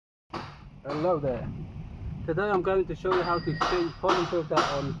Hello there. Today I'm going to show you how to change pollen filter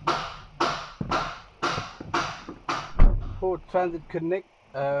on Ford Transit Connect.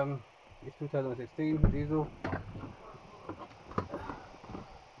 It's 2016 diesel.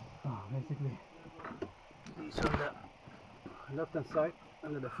 Basically, it's on the left hand side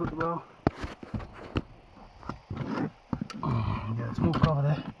under the footwell. There's a small cover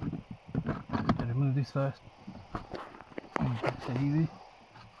there. To remove this first. That's so easy.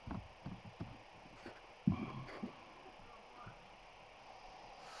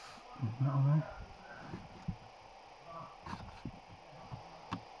 That one there.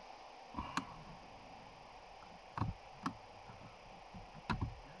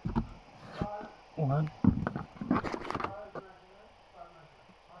 One.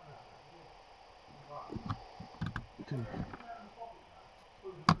 Two.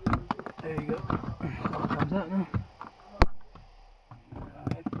 There you go. What comes out now?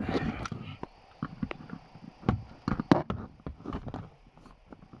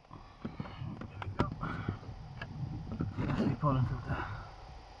 Pollen filter.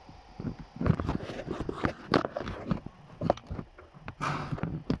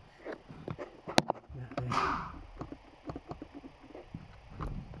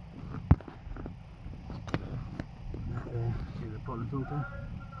 Here's the pollen filter.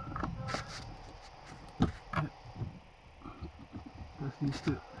 Just needs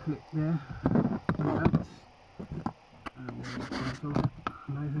to click there and out. And then the pollen filter,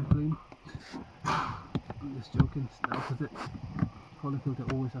 nice and clean. I'm just joking, it's the opposite. Pollen filter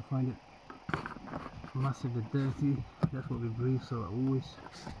always, I find it massively dirty. That's what we breathe, so I always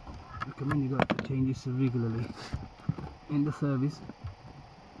recommend you guys to change this regularly in the service.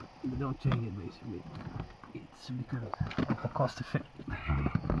 But don't change it basically. It's because of the cost effect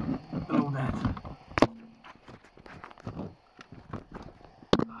and all that.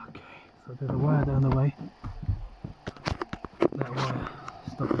 Okay, so there's a wire down the way. That wire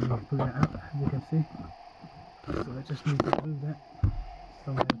stopping me from pulling it out, as you can see. So I just need to move that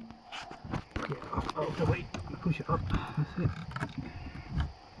somewhere. Get it out of the way, push it up, that's it.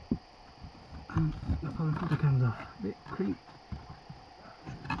 And the pollen filter comes off. A bit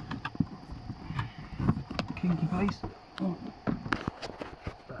kinky place. Oh.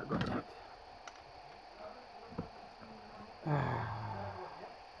 But I got it out.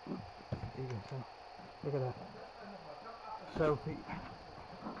 There you go, so look at that. Selfie,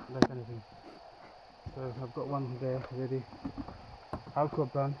 like anything. So I've got one there ready. Alcohol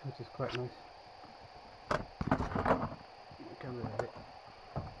brand, which is quite nice. The camera a bit.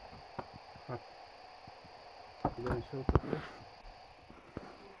 Going short of this.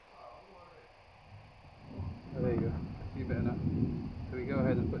 Oh, there you go. See better now. So we go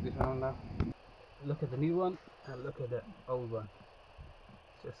ahead and put this on now. Look at the new one and look at the old one.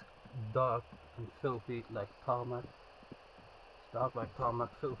 It's just dark and filthy like tarmac. It's dark like tarmac,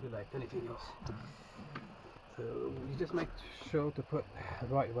 filthy like anything else. So you just make sure to put the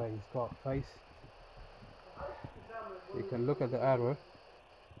right way. It's got face. You can look at the arrow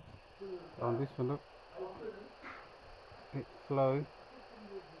on this one. Look, it flows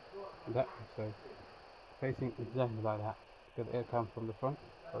that way, so facing exactly like that. Because the air comes from the front,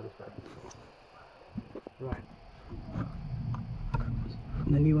 so this way. Right.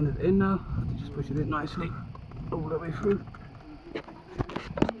 And the new one is in now. I have to just push it in nicely all the way through.